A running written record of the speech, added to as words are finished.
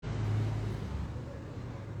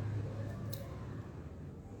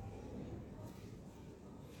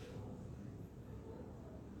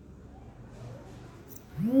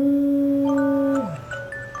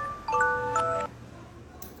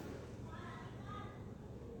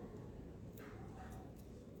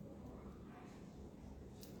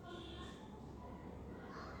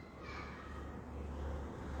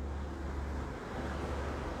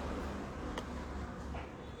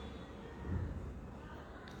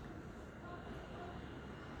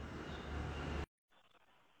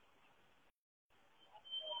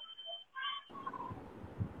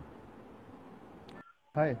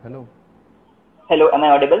Hi, hello. Hello, am I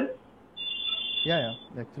audible? Yeah.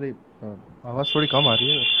 Actually, आवाज थोड़ी कम आ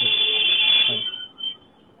रही है.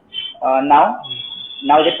 Fine. Now,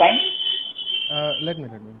 now is it fine? Let me.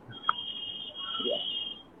 Yeah.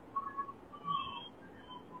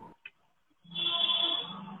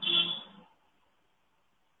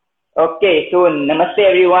 Okay, so Namaste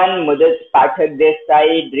everyone. Mudit Pathak this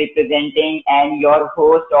side representing and your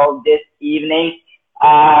host of this evening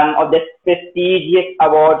of this prestigious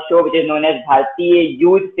award show which is known as Bharatiya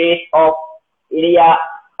Youth Face of India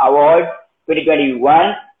Award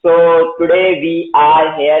 2021. So today we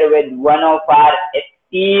are here with one of our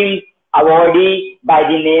esteemed awardee by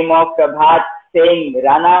the name of Prabhat Singh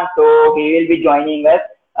Rana. So he will be joining us.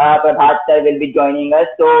 Prabhat sir will be joining us.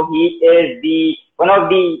 So he is the one of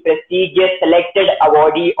the prestigious selected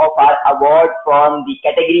awardee of our award from the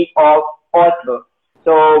category of author.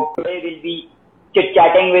 So today we'll be chit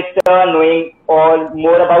chatting with sir, knowing all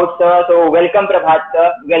more about sir. So welcome Prabhat sir.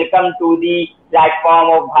 Welcome to the platform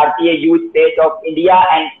of Bharatiya Youth Face of India.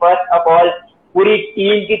 And first of all, पूरी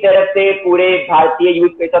team की तरफ से, पूरे भारतीय youth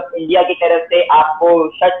face of India की तरफ से आपको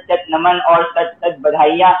शत शत नमन और शत शत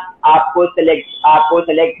बधाइयां आपको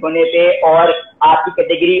सेलेक्ट होने पे और आपकी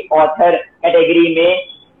कैटेगरी ऑथर कैटेगरी में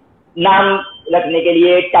नाम रखने के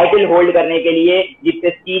लिए, टाइटल होल्ड करने के लिए, the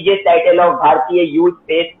prestigious title of Bharatiya youth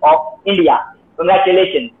face of India.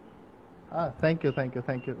 Congratulation. Thank you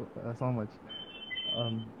so much.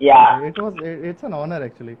 या. It's an honor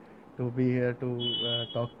actually to be here to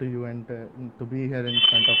talk to you and to be here in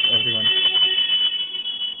front of everyone.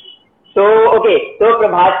 So, okay, so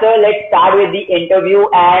Prabhat sir, let's start with the interview.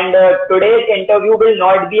 And today's interview will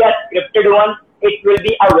not be a scripted one. It will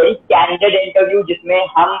be a very candid interview जिसमें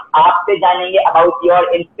हम आपसे जानेंगे about your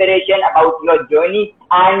inspiration, about your journey.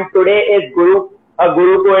 And today is Guru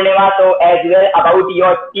Purnima, so as well about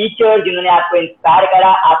your teachers जिन्होंने आपको inspire करा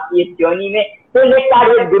आपकी इस journey में. So let's start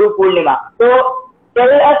with Guru Purnima. So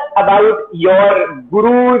tell us about your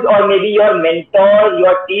gurus or maybe your mentors,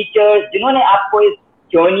 your teachers जिन्होंने आपको इस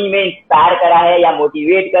journey में इंस्पायर करा है या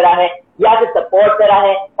मोटिवेट करा है या फिर सपोर्ट करा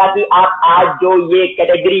है ताकि आप आज जो ये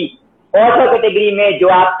कैटेगरी ऑथर कैटेगरी में जो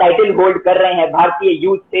आप टाइटल होल्ड कर रहे हैं भारतीय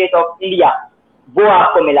यूथ फेस ऑफ इंडिया वो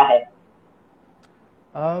आपको मिला है.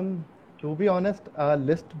 टू बी ऑनेस्ट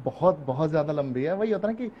लिस्ट बहुत बहुत ज़्यादा लंबी है. वही होता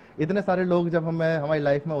है ना कि इतने सारे लोग जब हमें हमारी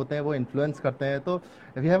लाइफ में होते हैं वो इन्फ्लुएंस करते हैं, तो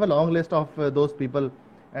we have a long list of those people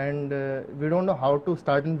and we don't know how to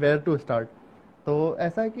start and where to start. तो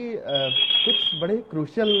ऐसा है कि कुछ बड़े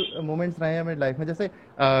क्रूशियल मोमेंट्स रहे हैं मेरी लाइफ में. जैसे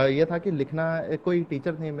ये था कि लिखना, कोई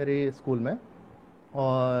टीचर थी मेरे स्कूल में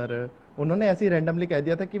और उन्होंने ऐसे ही रैंडमली कह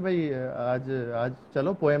दिया था कि भाई आज आज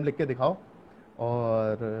चलो पोएम लिख के दिखाओ.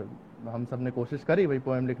 और हम सब ने कोशिश करी, भाई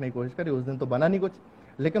पोएम लिखने की कोशिश करी. उस दिन तो बना नहीं कुछ,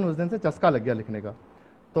 लेकिन उस दिन से चस्का लग गया लिखने का.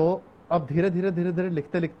 तो अब धीरे धीरे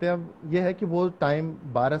लिखते लिखते अब ये है कि वो टाइम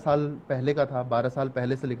 12 साल पहले का था. 12 साल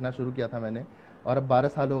पहले से लिखना शुरू किया था मैंने और अब 12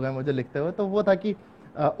 साल हो गए मुझे लिखते हुए. तो वो था कि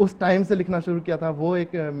उस टाइम से लिखना शुरू किया था. वो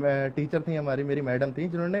एक टीचर थी हमारी, मेरी मैडम थी,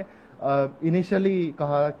 जिन्होंने इनिशियली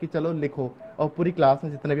कहा कि चलो लिखो. और पूरी क्लास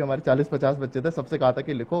में जितने भी हमारे 40-50 बच्चे थे सबसे कहा था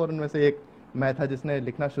कि लिखो, और उनमें से एक मैं था जिसने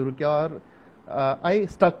लिखना शुरू किया. और आई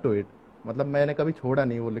स्टक टू इट. मतलब मैंने कभी छोड़ा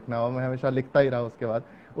नहीं वो लिखना और मैं हमेशा लिखता ही रहा. उसके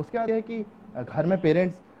बाद यह है कि घर में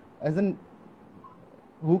parents as an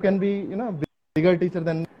who can be bigger teacher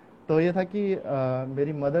then. तो ये था कि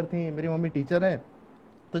मेरी मदर थी, मेरी मम्मी टीचर है,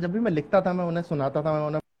 तो जब भी मैं लिखता था मैं उन्हें सुनाता था, मैं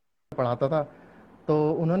उन्हें पढ़ाता था.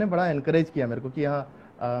 तो उन्होंने बड़ा इनकरेज किया मेरे को कि हाँ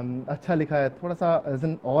अच्छा लिखा है, थोड़ा सा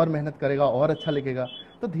और मेहनत करेगा और अच्छा लिखेगा.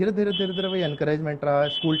 तो धीरे धीरे वही इनकरेजमेंट रहा.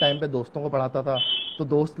 स्कूल टाइम पे दोस्तों को पढ़ाता था, तो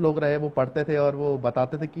दोस्त लोग रहे, वो पढ़ते थे और वो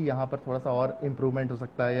बताते थे कि यहाँ पर थोड़ा सा और इम्प्रूवमेंट हो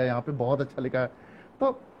सकता है या यहाँ पे बहुत अच्छा लिखा है.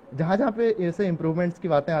 तो जहाँ जहाँ पे ऐसे इम्प्रूवमेंट्स की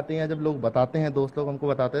बातें आती हैं, जब लोग बताते हैं, दोस्त लोग हमको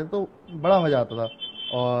बताते हैं, तो बड़ा मज़ा आता था.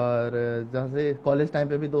 और जैसे कॉलेज टाइम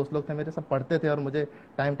पे भी दोस्त लोग थे मेरे, सब पढ़ते थे और मुझे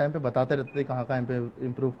टाइम टाइम पे बताते रहते थे कहाँ कहाँ पे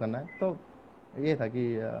इम्प्रूव करना है. तो ये था कि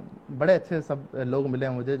बड़े अच्छे सब लोग मिले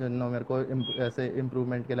हैं मुझे जिन्होंने मेरे को ऐसे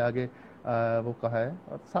इम्प्रूवमेंट के लिए आगे वो कहा है.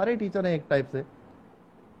 और सारे टीचर हैं एक टाइप से,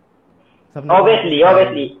 सबने कुछ ना कुछ Obviously, सिखाया मुझे.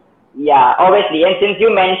 obviously. Yeah, obviously. And since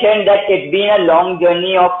you mentioned that it's been a long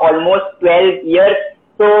journey of almost 12 years,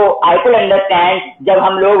 so I could understand जब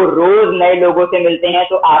हम लोग रोज नए लोगों से मिलते हैं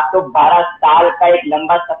तो आप तो 12 साल का एक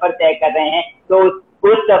लंबा सफर तय कर रहे हैं. तो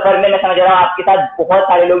उस सफर में मैं समझ रहा हूँ आपके साथ बहुत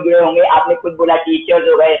सारे लोग जुड़े होंगे. आपने खुद बोला टीचर्स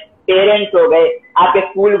हो गए, पेरेंट्स हो गए, आपके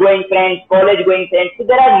school going friends, college going friends. तो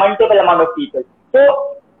there are multiple amount of people. तो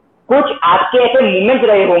कुछ आपके ऐसे मोमेंट्स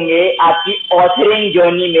रहे होंगे आपकी ऑथरिंग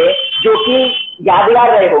जर्नी में जो कि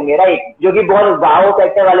यादगार रहे होंगे, राइट, जो कि बहुत वाव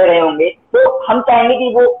फैक्टर वाले रहे होंगे. तो हम चाहेंगे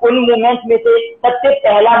कि वो उन मोमेंट्स में से सबसे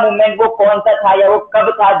पहला मोमेंट वो कौन सा था या वो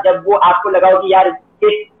कब था जब वो आपको लगा हो कि यार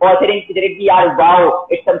इस ऑथरिंग की तरह कि यार वाओ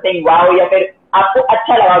इट्स समथिंग वाओ, या फिर आपको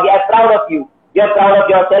अच्छा लगा कि I am proud of you, you are proud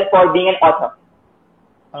of yourself for being an author?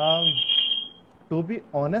 To be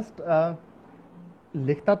honest,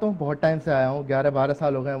 लिखता तो बहुत टाइम से आया हूँ, 11-12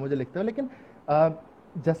 साल हो गए हैं मुझे लिखते हुए, लेकिन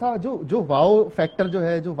जैसा जो जो वाओ फैक्टर जो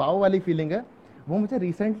है, जो वाओ वाली फीलिंग है, वो मुझे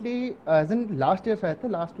recently as in last year शायद थे,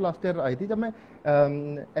 लास्ट ईयर आई थी, जब मैं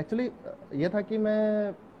एक्चुअली ये था कि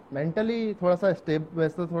मैं मेंटली थोड़ा सा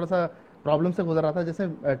वैसे थोड़ा सा प्रॉब्लम से गुजर रहा था। जैसे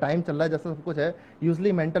टाइम चल रहा है, जैसे सब कुछ है,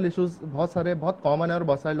 यूजली मेंटल इश्यूज बहुत सारे बहुत कॉमन है और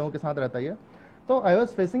बहुत सारे लोगों के साथ रहता ही है। तो I was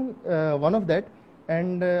facing one of that,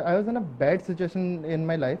 and I was in a bad situation in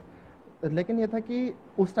my life. लेकिन ये था कि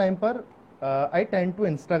उस टाइम पर आई tend to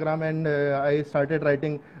Instagram and I started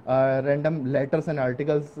writing random letters and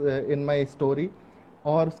articles in my story.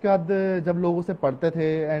 और उसके बाद जब लोग उसे पढ़ते थे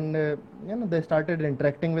and you know they started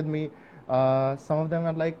interacting with me, some of them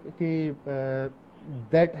are like कि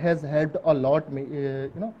that has helped a lot me,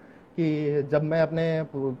 you know, कि जब मैं अपने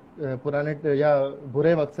पुराने या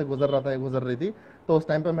बुरे वक्त से गुजर रही थी, तो उस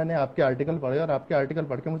टाइम पे मैंने आपके आर्टिकल पढ़े और आपके आर्टिकल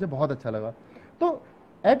पढ़ के मुझे बहुत अच्छा लगा। तो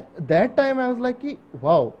at that time I was like कि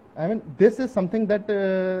wow, I mean this is something that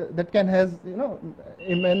that can has, you know,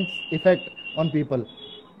 immense effect on people.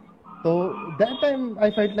 So that time I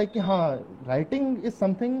felt like कि हाँ, writing is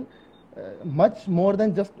something much more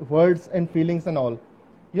than just words and feelings and all.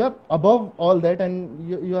 You are above all that,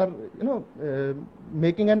 and you are, you know,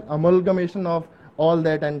 making an amalgamation of all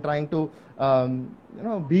that and trying to you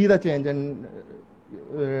know, be the change and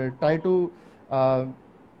try to uh,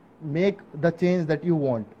 make the change that you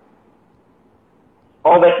want.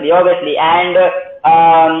 Obviously, and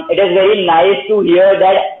it is very nice to hear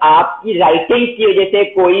that आपकी writing की वजह से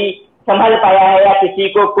कोई संभल पाया है या किसी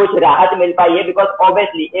को कुछ राहत मिल पाई है, because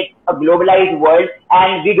obviously it's a globalised world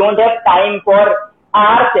and we don't have time for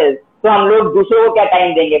ourselves, तो हम लोग दूसरों को क्या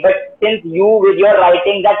टाइम देंगे? But since you with your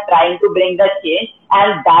writing that trying to bring the change,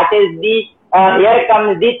 and that is the here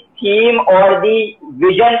comes the theme or the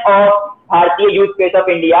vision of Bharatiya Youth Space of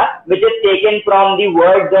India, which is taken from the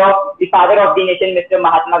words of the father of the nation, Mr.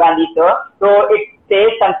 Mahatma Gandhi, sir. So it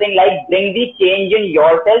says something like, bring the change in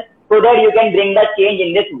yourself so that you can bring the change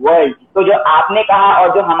in this world. तो जो आपने कहा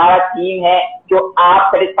और जो हमारा theme है, जो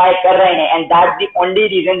आप सेटिस्फाई कर रहे हैं, and that's the only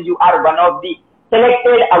reason you are one of the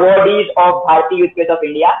selected awardees of Bharatiya Youth Space of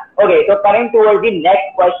India. Okay, so coming towards the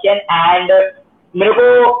next question, and मेरे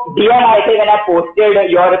को डीएम आए थे when I posted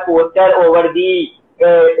your poster over the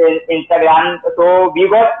Instagram, so we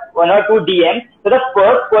got 1 or 2 DMs. So the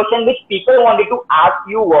first question which people wanted to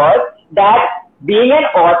ask you was that being an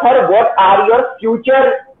author, what are your future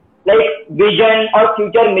like vision or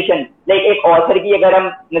future mission? Like एक author की अगर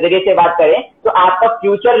हम नजरिए से बात करें, तो आपका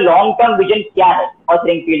future long term vision क्या है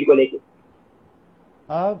authoring field को लेके?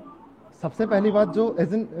 सबसे पहली बात जो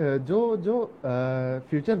एज इन जो जो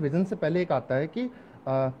फ्यूचर विजन से पहले एक आता है कि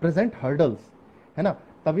प्रेजेंट हर्डल्स है ना,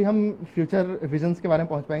 तभी हम फ्यूचर विजन्स के बारे में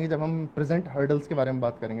पहुंच पाएंगे जब हम प्रेजेंट हर्डल्स के बारे में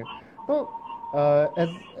बात करेंगे। तो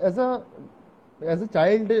as a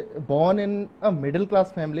child born in a middle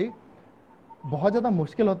class family, बहुत ज़्यादा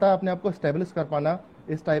मुश्किल होता है अपने आप को स्टेब्लिश कर पाना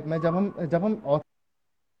इस टाइप में। जब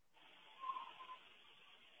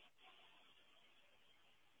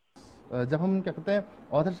हम क्या कहते हैं,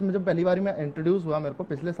 ऑथर्स में जब पहली बार मैं इंट्रोड्यूस हुआ, मेरे को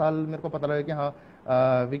पिछले साल मेरे को पता लगा कि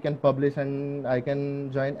हाँ we can publish and I can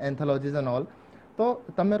join anthologies and all, तो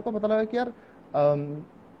तब मेरे को पता लगा कि यार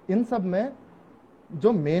इन सब में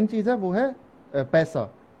जो मेन चीज़ है वो है पैसा।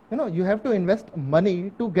 You know, you have to invest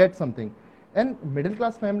money to get something, and middle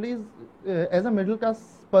class families, as a middle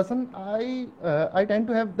class person I tend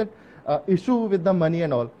to have that issue with the money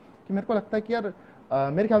and all, कि मेरे को लगता है कि यार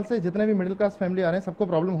मेरे ख्याल से जितने भी मिडिल क्लास फैमिली आ रहे हैं सबको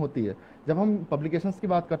प्रॉब्लम होती है। जब हम पब्लिकेशंस की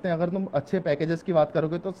बात करते हैं, अगर तुम अच्छे पैकेजेस की बात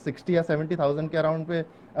करोगे तो 60 या 70,000 के अराउंड पे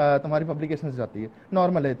तुम्हारी पब्लिकेशंस जाती है,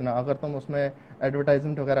 नॉर्मल है इतना। अगर तुम उसमें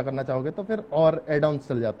एडवर्टाइजमेंट वगैरह करना चाहोगे तो फिर और एड ऑन्स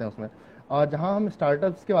चल जाते हैं उसमें। और जहाँ हम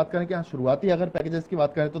स्टार्टअप्स की बात करें कि हाँ शुरुआती अगर पैकेजेस की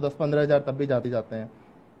बात करें तो 10-15 हज़ार तब भी जाते हैं।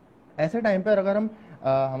 ऐसे टाइम पर अगर हम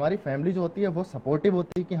हमारी फैमिली जो होती है वो सपोर्टिव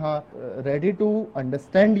होती है कि हाँ ready to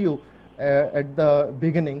understand you at the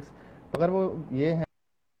beginnings, अगर वो ये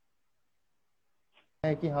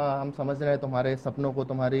है कि हाँ हम समझ रहे हैं तुम्हारे सपनों को,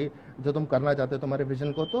 तुम्हारी जो तुम करना चाहते हो, तुम्हारे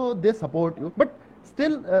विजन को, तो they support you. But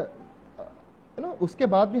still you know उसके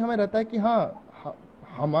बाद भी हमें रहता है कि हाँ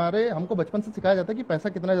हमको बचपन से सिखाया जाता है कि पैसा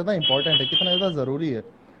कितना ज़्यादा इंपॉर्टेंट है, कितना ज़्यादा ज़रूरी है।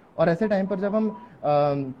 और ऐसे टाइम पर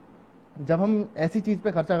जब हम ऐसी चीज़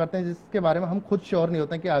पे खर्चा करते हैं जिसके बारे में हम खुद श्योर नहीं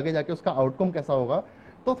होते हैं कि आगे जाके उसका आउटकम कैसा होगा,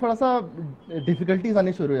 तो थोड़ा सा डिफिकल्टीज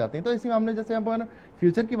आनी शुरू हो जाती हैं। तो इसी मामले जैसे अपन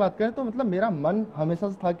फ्यूचर की बात करें तो मतलब मेरा मन हमेशा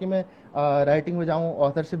से था कि मैं राइटिंग में जाऊं,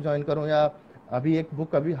 ऑथरशिप ज्वाइन करूं, या अभी एक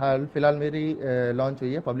बुक अभी हाल फिलहाल मेरी लॉन्च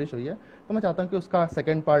हुई है, पब्लिश हुई है, तो मैं चाहता हूँ कि उसका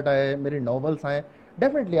सेकंड पार्ट आए, मेरी नॉवेल्स आए।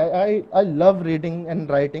 Definitely I love reading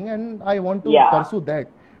and writing and I want to Yeah, pursue that.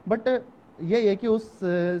 But ये है कि उस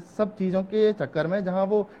सब चीज़ों के चक्कर में जहाँ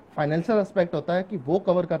वो फाइनेंशियल एस्पेक्ट होता है कि वो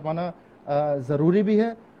कवर कर पाना ज़रूरी भी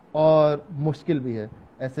है और मुश्किल भी है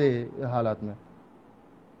ऐसे हालात में।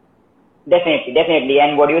 definitely, definitely.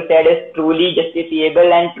 And what you said is truly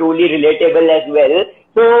justifiable and truly relatable as well.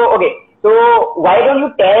 So, okay. So, why don't you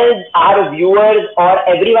tell our viewers or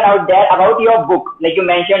everyone out there about your book? Like you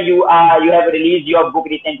mentioned, you have released your book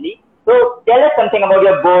recently. So, tell us something about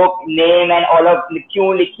your book, name, and all of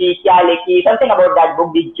क्यों लिखी, क्या लिखी, something about that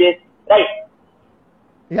book, the gist, right?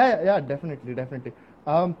 या definitely definitely.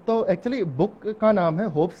 तो actually book का नाम है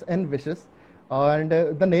hopes and wishes, and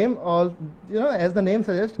the name all as the name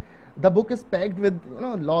suggest, the book is packed with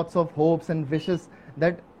lots of hopes and wishes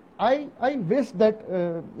that I wish that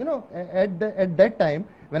at that time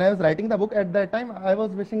when I was writing the book, at that time I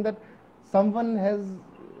was wishing that someone has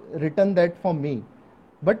written that for me,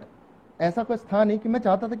 but ऐसा कुछ था नहीं कि मैं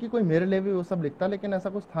चाहता था कि कोई मेरे लिए भी वो सब लिखता, लेकिन ऐसा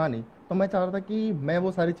कुछ था नहीं। तो मैं चाह रहा था कि मैं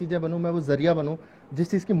वो सारी चीज़ें बनूं, मैं वो जरिया बनूं,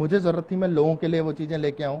 जिस चीज़ की मुझे ज़रूरत थी मैं लोगों के लिए वो चीज़ें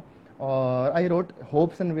लेके आऊं। और I wrote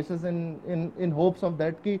hopes and wishes in in in hopes of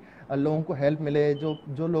that कि लोगों को हेल्प मिले, जो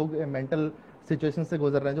जो लोग मेंटल सिचुएशन से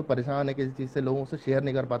गुजर रहे हैं, जो परेशान है किसी चीज़ से, लोगों से शेयर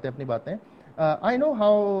नहीं कर पाते अपनी बातें। I know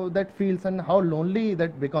how that feels and how lonely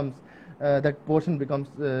that becomes, that portion becomes,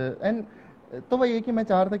 and तो वही है कि मैं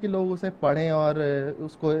चाह रहा था कि लोग उसे पढ़ें और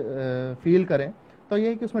उसको फील करें। तो ये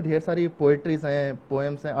है कि उसमें ढेर सारी पोएट्रीज हैं,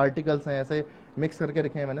 पोएम्स हैं, आर्टिकल्स हैं, ऐसे मिक्स करके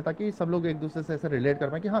रखे हैं मैंने, ताकि सब लोग एक दूसरे से ऐसे रिलेट कर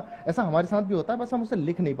पाएं कि हाँ ऐसा हमारे साथ भी होता है, बस हम उसे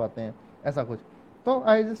लिख नहीं पाते हैं, ऐसा कुछ। तो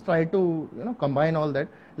I just try to combine all that.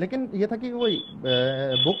 लेकिन ये था कि वही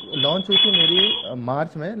बुक लॉन्च हुई थी मेरी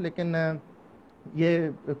मार्च में, लेकिन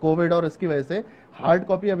ये कोविड और इसकी वजह से हार्ड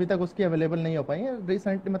कॉपी अभी तक उसकी अवेलेबल नहीं हो पाई है।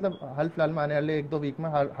 रिसेंटली मतलब हाल फिलहाल में आने वाले 1-2 वीक में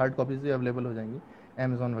हार्ड कॉपीज भी अवेलेबल हो जाएंगी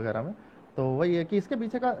अमेजोन वगैरह में। तो वही है कि इसके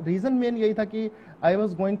पीछे का रीज़न मेन यही था कि I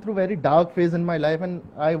was going through very dark phase in my life and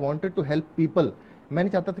I wanted to help people. मैं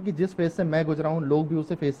नहीं चाहता था कि जिस फेज से मैं गुजरा हूँ लोग भी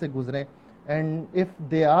उसे फेज से गुजरें, and if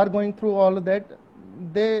they are going through all that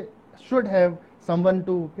they should have someone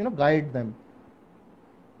to guide them.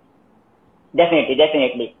 Definitely,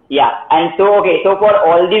 definitely. Yeah. And so, okay, so for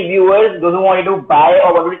all the viewers, those who wanted to buy or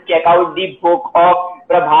wanted to check out the book of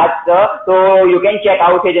Prabhat sir, so you can check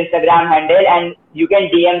out his Instagram handle and you can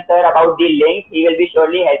DM sir about the link. He will be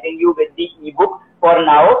surely helping you with the ebook for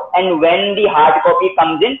now. And when the hard copy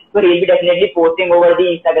comes in, so he'll be definitely posting over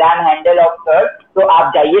the Instagram handle of sir. So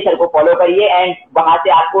आप जाइए sir को follow करिए and वहां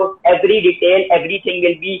से आपको every detail, everything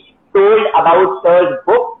will be told about sir's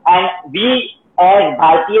book. And we as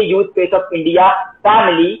Bharatiya Youth Space of India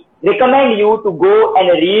family recommend you to go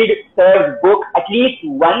and read sir's book at least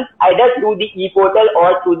once, either through the e-portal or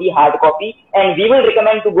through the hard copy. And we will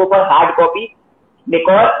recommend to go for hard copy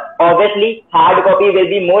because obviously hard copy will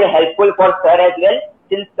be more helpful for sir as well,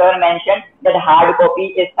 since sir mentioned that hard copy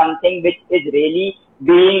is something which is really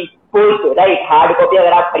being pushed, right? Hard copy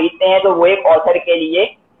अगर आप खरीदते हैं तो वो एक author के लिए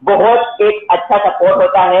बहुत एक अच्छा सपोर्ट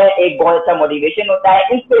होता है, एक बहुत अच्छा मोटिवेशन होता है,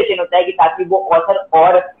 इंस्पिरेशन होता है कि ताकि वो ऑथर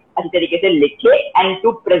और अच्छी तरीके से लिखे and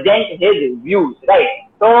to present his views, right?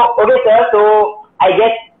 तो ओके सर, तो आई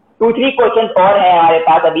गेस 2-3 क्वेश्चन और हैं हमारे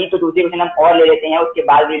पास अभी, तो 2-3 क्वेश्चन हम और ले लेते हैं, उसके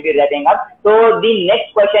बाद विल बी रैपिंग अप। तो the next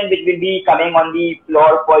question which will be coming on the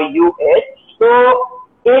floor for you is, तो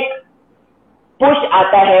एक पुश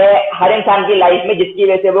आता है हर इंसान की लाइफ में जिसकी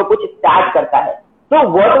वजह से वो कुछ स्टार्ट करता है। So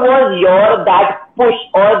what was your that push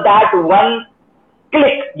or that one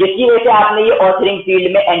click जिसकी वजह से आपने ये ऑथरिंग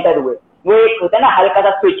फील्ड में एंटर हुए? वो एक होता है ना हल्का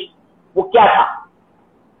सा स्विच, वो क्या था?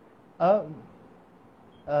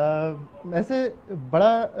 ऐसे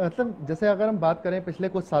बड़ा मतलब जैसे अगर हम बात करें पिछले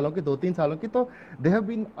कुछ सालों की, 2-3 सालों की, तो they have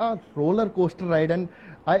been a roller coaster ride and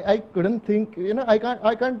I couldn't think, I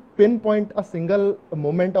can't pinpoint a single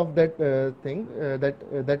moment of that thing,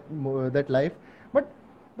 that life. But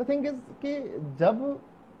the thing is कि जब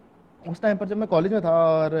उस टाइम पर जब मैं कॉलेज में था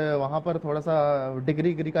और वहाँ पर थोड़ा सा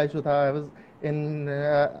डिग्री का इशू था, I was in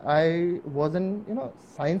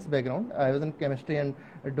science background, I was in chemistry and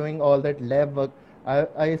doing all that lab work.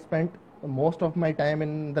 I spent most of my time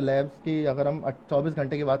in the labs की अगर हम 24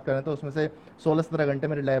 घंटे की बात करें तो उसमें से 16-17 घंटे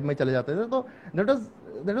मेरे लैब में चले जाते थे। तो that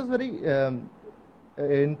was very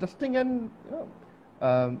interesting and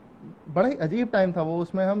बड़ा ही अजीब टाइम था वो।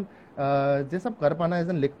 उसमें हम ये सब कर पाना, एज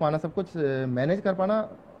एन लिख पाना, सब कुछ मैनेज कर पाना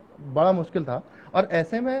बड़ा मुश्किल था। और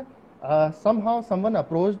ऐसे में somehow someone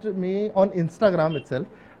approached me on Instagram itself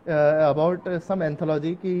about some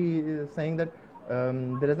anthology की saying that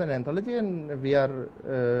there is an anthology and we are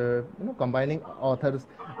combining authors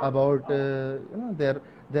about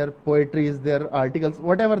their poetries, their articles,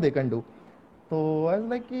 whatever they can do. तो आई वाज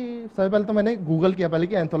लाइक कि सबसे पहले तो मैंने Google किया पहले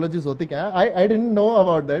कि एंथोलॉजीज होती क्या है. I didn't know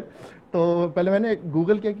about that. तो पहले मैंने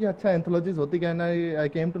गूगल किया कि अच्छा एंथोलॉजीज होती क्या है. आई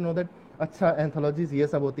केम टू नो दैट अच्छा एंथोलॉजीज ये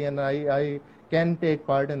सब होती है. आई I can take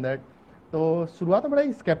part in that. तो शुरुआत में बड़ा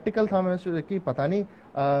ही स्केप्टिकल था मैं कि पता नहीं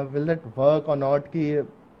विल दैट वर्क और नॉट, कि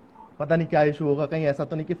पता नहीं क्या इशू होगा, कहीं ऐसा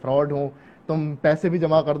तो नहीं कि फ्रॉड हो, तुम पैसे भी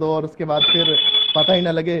जमा कर दो और उसके बाद फिर पता ही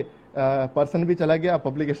ना लगे, पर्सन भी चला गया,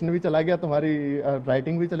 पब्लिकेशन भी चला गया, तुम्हारी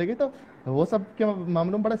राइटिंग भी चली गई. तो वो सब के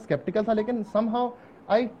मामलों में बड़ा स्केप्टिकल था. लेकिन somehow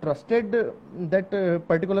I trusted that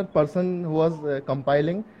particular person who was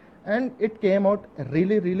compiling and it came out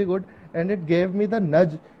really really good, and it gave me the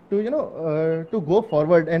nudge to to go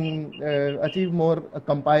forward and achieve more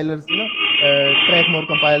compilers, track more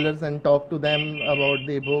compilers and talk to them about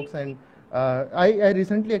the books. And I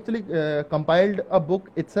recently actually compiled a book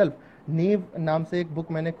itself. नीव नाम से एक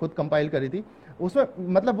book मैंने खुद compile करी थी. उसमें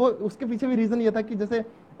मतलब वो उसके पीछे भी रीजन ये था कि जैसे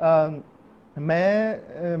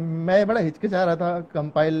मैं बड़ा हिचकिचा रहा था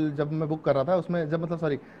कंपाइल जब मैं बुक कर रहा था उसमें, जब मतलब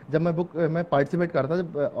सॉरी जब मैं पार्टिसिपेट कर रहा था,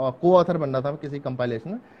 जब को ऑथर बन रहा था किसी कंपाइलेशन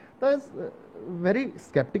में. तो I very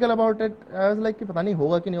sceptical about it. I was like कि पता नहीं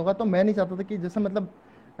होगा कि नहीं होगा. तो मैं नहीं चाहता था कि जैसे मतलब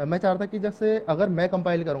मैं चाह रहा था कि जैसे अगर मैं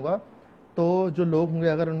कंपाइल करूंगा तो जो लोग होंगे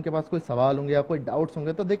अगर उनके पास कोई सवाल होंगे या कोई डाउट्स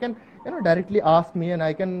होंगे तो they can directly ask me and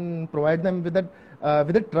I can provide them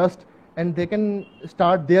with trust and they can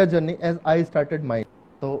start their journey as I started mine.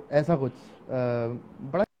 तो ऐसा कुछ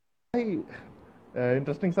बड़ा ही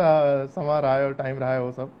इंटरेस्टिंग सा समा रहा है और टाइम रहा है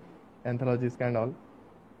वो सब एंथोलॉजीज का and all.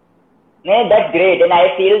 No, that's great, and I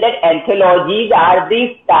feel that anthologies are the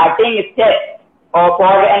starting step for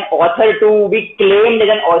an author to be claimed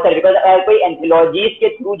as an author. Because अगर कोई anthologies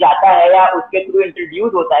के through जाता है या उसके through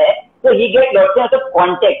introduce होता है, so he gets lots of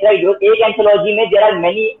context, right? एक anthology में there are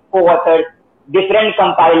many co-authors, different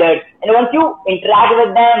compilers, and once you interact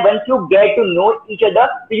with them, once you get to know each other,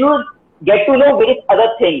 you get to know various other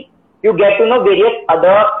things. You get to know various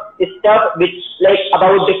other stuff which like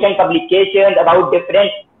about different publications, about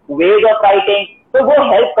different ways of writing. तो वो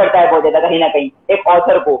help करता है बहुत ज्यादा कहीं ना कहीं एक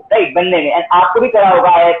ऑथर को राइट बनने में. एंड आपको भी करा होगा,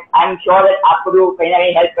 आई एम श्योर दैट आपको भी कहीं ना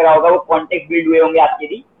कहीं हेल्प करा होगा, वो कॉन्टेक्ट बिल्ड हुए होंगे आपके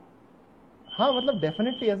भी. हाँ मतलब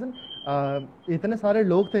डेफिनेटली एज एन इतने सारे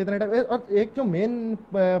लोग थे इतने टाइम. और एक जो मेन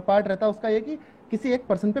पार्ट रहता है उसका ये कि किसी एक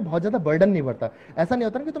पर्सन पे बहुत ज्यादा बर्डन नहीं पड़ता. ऐसा नहीं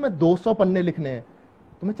होता ना कि तुम्हें 200 पन्ने लिखने हैं,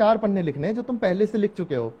 तुम्हें 4 पन्ने लिखने हैं जो तुम पहले से लिख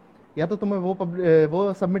चुके हो, या तो तुम्हें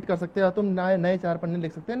वो सबमिट कर सकते हो या तुम नए 4 पन्ने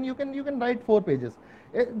लिख सकते हैं. You can write 4 pages.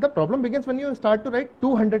 The problem begins when you start to right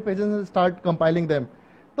 200 pages and start compiling them.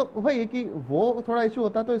 तो वही है कि वो थोड़ा इशू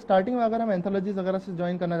होता है. तो स्टार्टिंग में अगर हम एंथोलॉजीज वगैरह से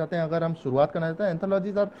ज्वाइन करना चाहते हैं, अगर हम शुरुआत करना चाहते हैं,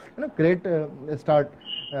 anthologies are great start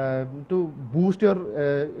to boost your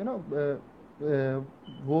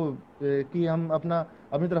वो कि हम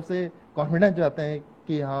अपनी तरफ से कॉन्फिडेंस चाहते हैं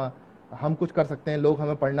कि हाँ हम कुछ कर सकते हैं, लोग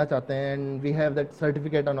हमें पढ़ना चाहते हैं and we have that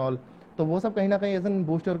certificate and all. तो वो सब कहीं ना कहीं as an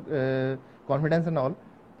boost your confidence and all.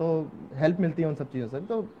 तो हेल्प मिलती है उन सब चीज़ों से.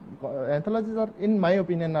 तो anthologies are in my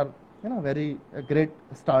opinion are very great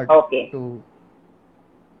start. Okay. To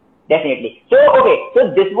definitely. So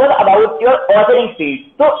this was about your authoring field.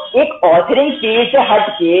 So एक authoring field से हट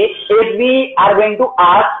के if we are going to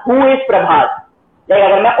ask who is Prabhat, like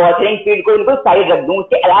अगर मैं authoring field को बिल्कुल side रख दूं,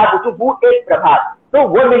 उसके अलावा पूछूं who is Prabhat, so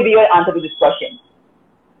what will be your answer to this question?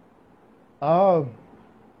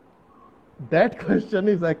 That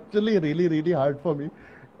question is actually really hard for me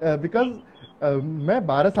because मैं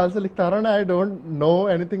 12 साल से लिखता रहा ना. I don't know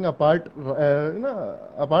anything apart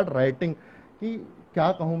writing कि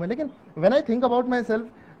क्या कहूँ मैं. लेकिन when I think about my self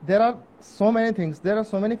there are so many things, there are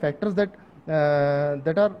so many factors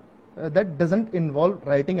that doesn't involve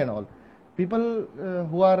writing and all. People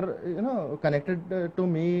who are connected to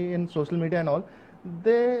me in social media and all,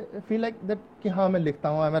 they feel like that कि हाँ मैं लिखता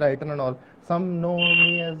हूँ, I'm a writer and all. Some know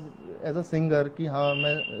me as a singer कि हाँ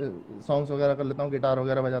मैं songs वगैरह कर लेता हूँ, गिटार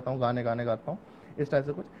वगैरह बजाता हूँ, गाने गाता हूँ, इस टाइप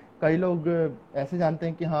से कुछ. कई लोग ऐसे जानते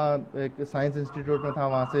हैं कि हाँ एक साइंस इंस्टीट्यूट में था,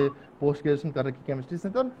 वहाँ से पोस्ट ग्रेजुएशन कर रखी केमिस्ट्री से.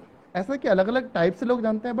 तो ऐसा कि अलग अलग टाइप से लोग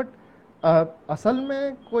जानते हैं. बट असल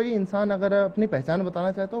में कोई इंसान अगर अपनी पहचान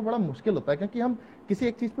बताना चाहे तो बड़ा मुश्किल होता है, क्योंकि हम किसी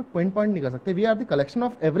एक चीज़ पे पॉइंट नहीं कर सकते. We are the collection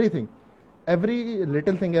of everything, every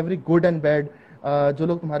little thing, every good and bad. जो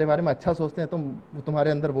लोग तुम्हारे बारे में अच्छा सोचते हैं तो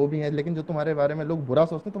तुम्हारे अंदर वो भी है, लेकिन जो तुम्हारे बारे में लोग बुरा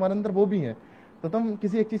सोचते हैं तुम्हारे अंदर वो भी है. तो तुम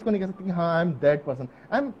किसी एक चीज़ को नहीं कह सकते कि हाँ I am that person,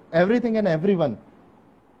 I am everything and everyone.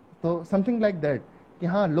 तो समथिंग लाइक दैट कि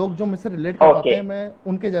हाँ लोग जो मुझसे रिलेट कर पाते हैं मैं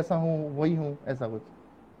उनके जैसा हूँ, वही हूँ, ऐसा कुछ.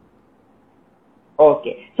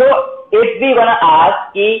 Okay, so if we want to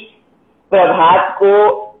ask कि प्रभात को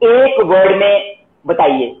एक वर्ड में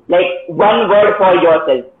बताइए, like one word for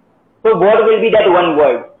yourself. So what will be that one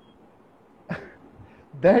word?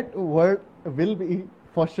 That word will be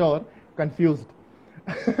for sure confused.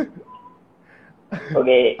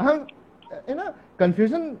 Okay. I'm,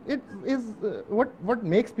 confusion it is what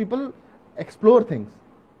makes people explore things.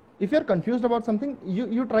 If you're confused about something,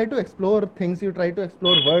 you try to explore things, you try to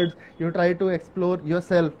explore words, you try to explore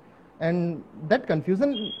yourself, and that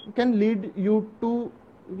confusion can lead you to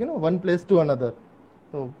one place to another.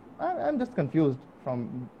 So I'm just confused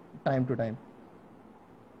from time to time.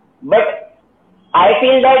 But I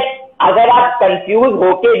feel that अगर आप confuse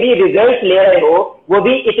होके भी result ले रहे हो, वो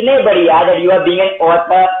भी इतने बढ़िया, that you are being an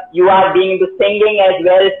author, you are being into singing as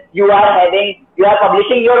well, you are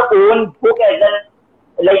publishing your own book as an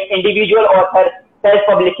like individual author, self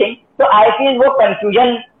publishing. तो आई फील वो कंफ्यूजन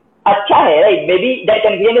अच्छा है, right? May be that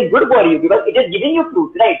confusion is good for you because it is giving you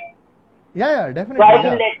truth, right? Yeah, So I definitely.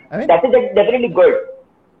 feel Yeah, I mean, that is definitely good.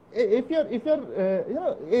 if you're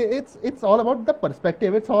it's all about the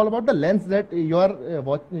perspective, it's all about the lens that you are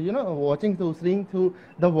watching through, seeing through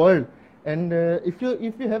the world. And if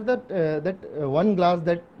you have that one glass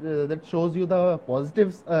that shows you the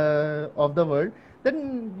positives of the world,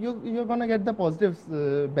 then you're gonna get the positives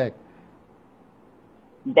back.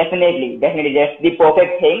 Definitely, that's the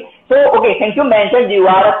perfect thing. So, okay, since you mentioned you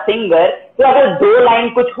are a singer, तो अगर दो line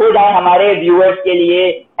कुछ हो जाए हमारे viewers के लिए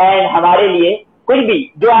and हमारे लिए, कुछ भी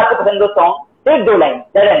जो आपको पसंद हो सॉन्ग, सिर्फ दो लाइन,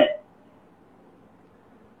 डजन.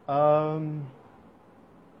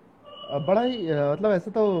 बड़ा ही मतलब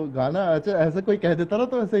ऐसे तो गाना अच्छा ऐसे कोई कह देता ना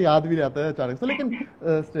तो ऐसे याद भी आता है अचानक से, लेकिन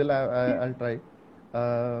स्टिल आई ट्राई.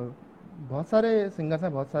 बहुत सारे सिंगर्स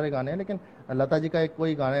हैं, बहुत सारे गाने हैं, लेकिन लता जी का एक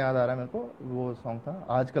कोई गाना याद आ रहा है मेरे को. वो सॉन्ग था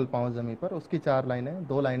आजकल पाँव जमी पर, उसकी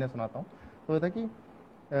दो लाइनें सुनाता हूँ. तो था कि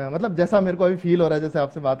मतलब जैसा मेरे को अभी फील हो रहा है, जैसे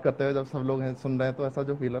आपसे बात करते हुए जब सब लोग हैं सुन रहे हैं, तो ऐसा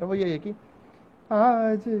जो फील हो रहा है वो ये है कि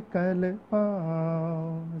आज कल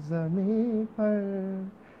पाँव जमी पर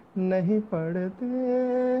नहीं पड़ते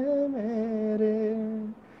मेरे,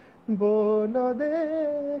 बोलो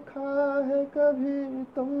देखा है कभी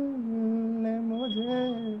तुमने मुझे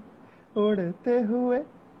उड़ते हुए,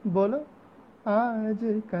 बोलो आज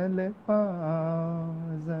कल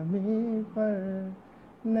पाँव जमी पर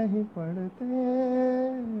नहीं पड़ते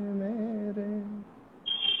मेरे.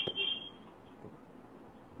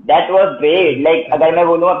 That was great. लाइक अगर मैं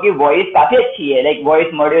बोलूँ आपकी वॉइस काफी अच्छी है, लाइक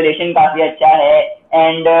वॉइस मॉड्यूलेशन काफी अच्छा है,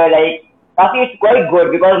 एंड लाइक काफी it's quite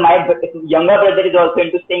good because my younger brother is also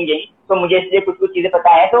into singing, तो मुझे इसलिए कुछ कुछ चीजें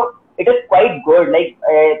पता है, तो it is quite good. Like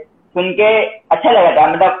सुन के अच्छा लगा था,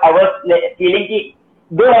 मतलब आई वाज फीलिंग की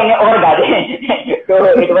दो लाइनें और गा दे. तो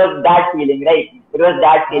it was that feeling, right? It was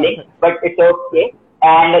that feeling, but it's okay.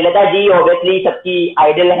 And Lata ji obviously सबकी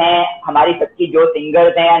आइडल हैं, हमारी सबकी जो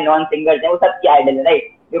सिंगर्स हैं या नॉन सिंगर्स हैं वो सबकी आइडल है, राइट?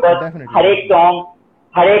 बिकॉज हर एक सॉन्ग,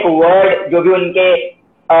 हर एक वर्ड जो भी उनके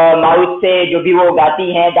माउथ से जो भी वो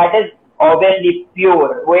गाती हैं, दैट इज ऑब्वियसली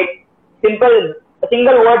प्योर. वो एक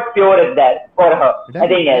single word pure is that for her,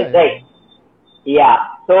 nothing else, right? या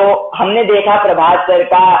तो हमने देखा प्रभात सर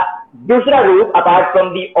का दूसरा रूप apart from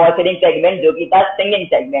the authoring segment, जो कि था सिंगिंग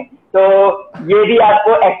सेगमेंट. तो ये भी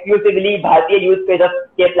आपको एक्सक्लूसिवली भारतीय यूथ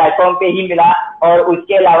के प्लेटफॉर्म पे ही मिला, और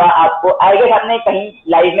उसके अलावा आपको आई गेस आपने कहीं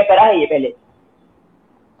लाइव में करा है ये पहले?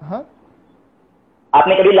 हाँ,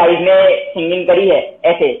 आपने कभी लाइव में सिंगिंग करी है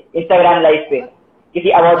ऐसे इंस्टाग्राम लाइव पे किसी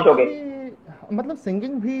अवार्ड शो के? मतलब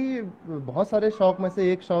सिंगिंग भी बहुत सारे शौक में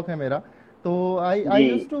से एक शौक है मेरा. तो I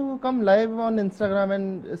used to come live on Instagram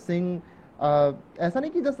and sing. ऐसा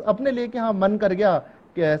नहीं कि जस्ट अपने लिए कि हाँ मन कर गया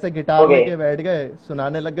कि ऐसे गिटार लेके बैठ गए,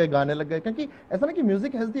 सुनाने लग गए, गाने लग गए, क्योंकि ऐसा नहीं कि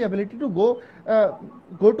music has the ability to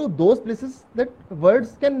go to those places that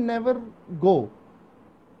words can never go.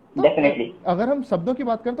 Definitely. अगर हम शब्दों की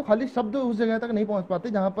बात करें तो खाली शब्द उस जगह तक नहीं पहुंच पाते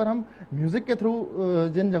जहां पर हम म्यूजिक के थ्रू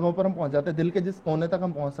जिन जगहों पर हम पहुंच जाते हैं, दिल के जिस कोने तक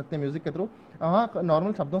हम पहुंच सकते हैं म्यूजिक के थ्रू, वहाँ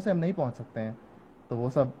नॉर्मल शब्दों से हम नहीं पहुंच सकते हैं. तो वो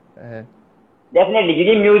सब है. डेफिनेटली,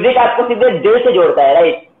 क्योंकि म्यूजिक आपको सीधे दिल से जोड़ता है,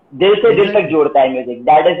 राइट? दिल से दिल तक जोड़ता है music.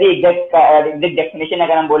 That is the exact definition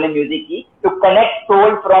अगर हम बोले म्यूजिक की, to connect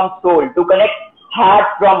soul from soul, to connect heart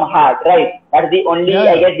from heart, right? That's the only,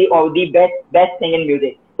 I guess, the best thing in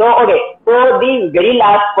music. So, okay, so the very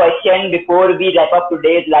last question before we wrap up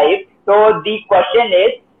today's live. So, the question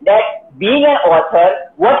is that being an author,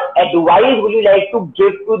 what advice would you like to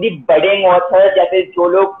give to the budding authors, या फिर जो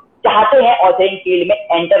लोग चाहते हैं authoring field में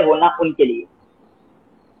enter होना, उनके लिए?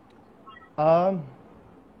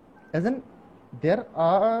 As in, there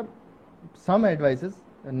are some advices,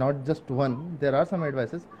 not just one. There are some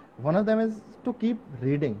advices. One of them is to keep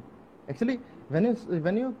reading. Actually,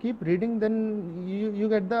 when you keep reading, then you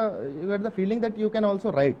get the feeling that you can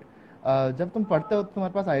also write. जब तुम पढ़ते हो तो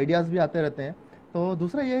तुम्हारे पास ideas भी आते रहते हैं। तो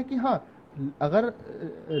दूसरा ये है कि हाँ, अगर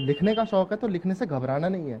लिखने का शौक है तो लिखने से घबराना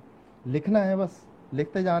नहीं है, लिखना है बस,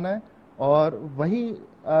 लिखते जाना है। और वही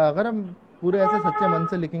अगर हम पूरे ऐसे सच्चे मन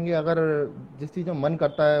से लिखेंगे, अगर जिस चीज़ में मन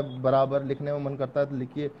करता है, बराबर लिखने में मन करता है तो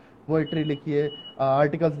लिखिए, पोएट्री लिखिए,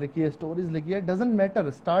 आर्टिकल्स लिखिए, स्टोरीज लिखिए, doesn't matter,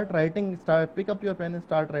 start writing, start pick up your pen and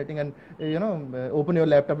start writing, and open your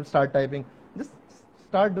laptop, start typing, just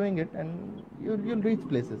start doing it and you'll reach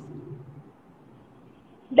places.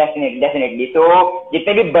 Definitely तो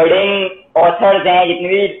जितने भी बर्डिंग ऑथर्स हैं, जितने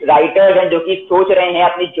भी writers हैं जो कि सोच रहे हैं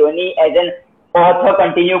अपनी journey as an author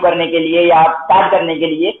continue करने के लिए या स्टार्ट करने के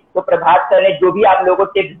लिए, तो प्रभात सर ने जो भी आप लोगों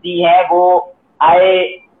को टिप्स दी हैं वो I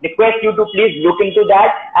request you to please look into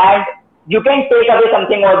that and you can take away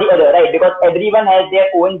something or the other, right? Because everyone has their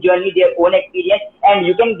own journey, their own experience, and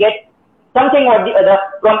you can get something or the other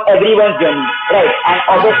from everyone's journey, right? And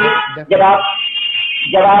obviously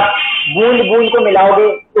जब आप बूंद बूंद को मिलाओगे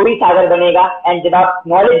तो ही सागर बनेगा, and जब आप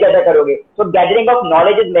knowledge gather करोगे, so gathering of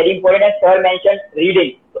knowledge is very important, and sir mentioned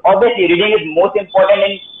reading. So obviously reading is most important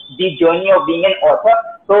in the journey of being an author.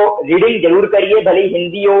 So reading जरूर करिए, भले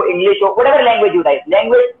हिंदी हो, इंग्लिश हो, whatever language you write,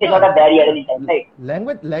 language is not a barrier anytime, right?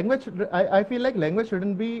 Language, I feel like language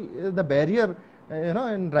shouldn't be the barrier,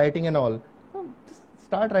 in writing and all. Just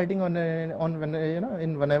start writing on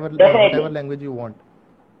in whatever language you want.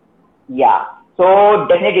 Yeah. So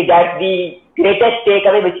definitely that's the greatest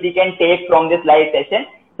takeaway which we can take from this live session.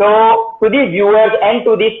 So to the viewers and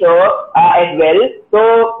to the sir as well. So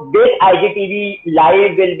this IGTV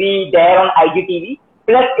live will be there on IGTV.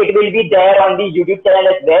 Plus it will be there on the YouTube channel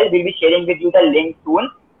as well. We'll be sharing with you the link soon.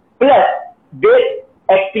 Plus this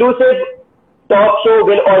exclusive talk show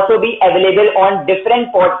will also be available on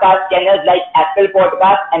different podcast channels like Apple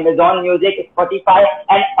Podcast, Amazon Music, Spotify,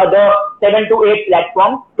 and other 7 to 8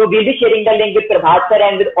 platforms. So we'll be sharing the link with Prabhat sir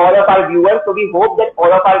and with all of our viewers. So we hope that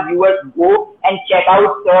all of our viewers go and check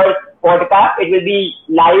out sir's podcast. It will be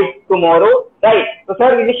live tomorrow, right? So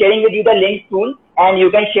sir will be sharing with you the link soon, and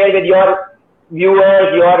you can share with your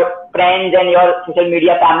viewers, your friends, and your social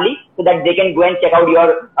media family, so that they can go and check out your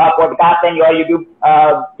podcast and your YouTube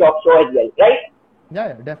talk show as well, right?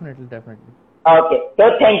 Yeah, definitely. Okay, so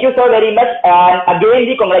thank you so very much, and again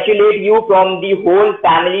we congratulate you from the whole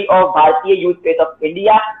family of Bharatiya Youth Space of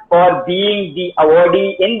India for being the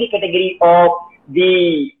awardee in the category of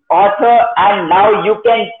the author, and now you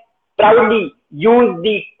can proudly use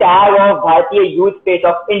the tag of Bharatiya Youth Space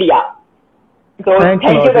of India. So thank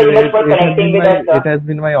you very much for connecting with us. It has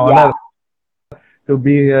been my honor to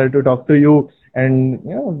be here to talk to you and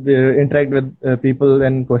interact with people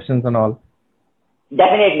and questions and all.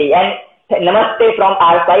 Definitely, and namaste from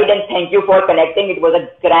our side, and thank you for connecting. It was a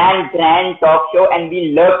grand talk show, and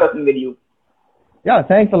we love talking with you. Yeah,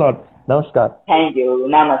 thanks a lot. Namaskar. Thank you.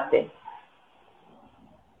 Namaste.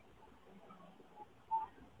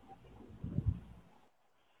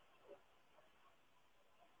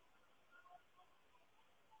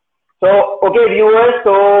 So, okay viewers,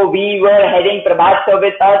 so we were having Prabhat sir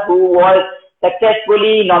with us, who was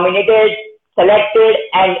successfully nominated, selected,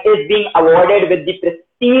 and is being awarded with the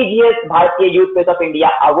prestigious Bharatiya Youth Space of India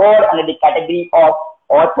award under the category of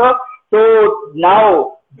author. So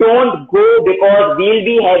now don't go, because we'll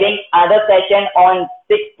be having another session on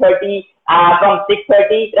 6:30 from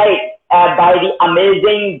 6:30, right? By the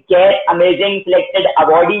amazing guest, amazing selected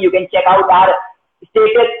awardee. You can check out our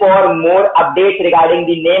status for more updates regarding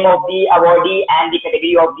the name of the awardee and the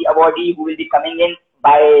category of the awardee who will be coming in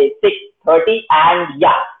by 6:30. And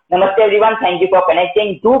yeah, namaste everyone. Thank you for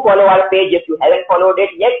connecting. Do follow our page if you haven't followed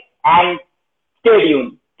it yet, and stay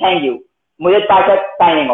tuned. Thank you. Mudit Pathak signing off.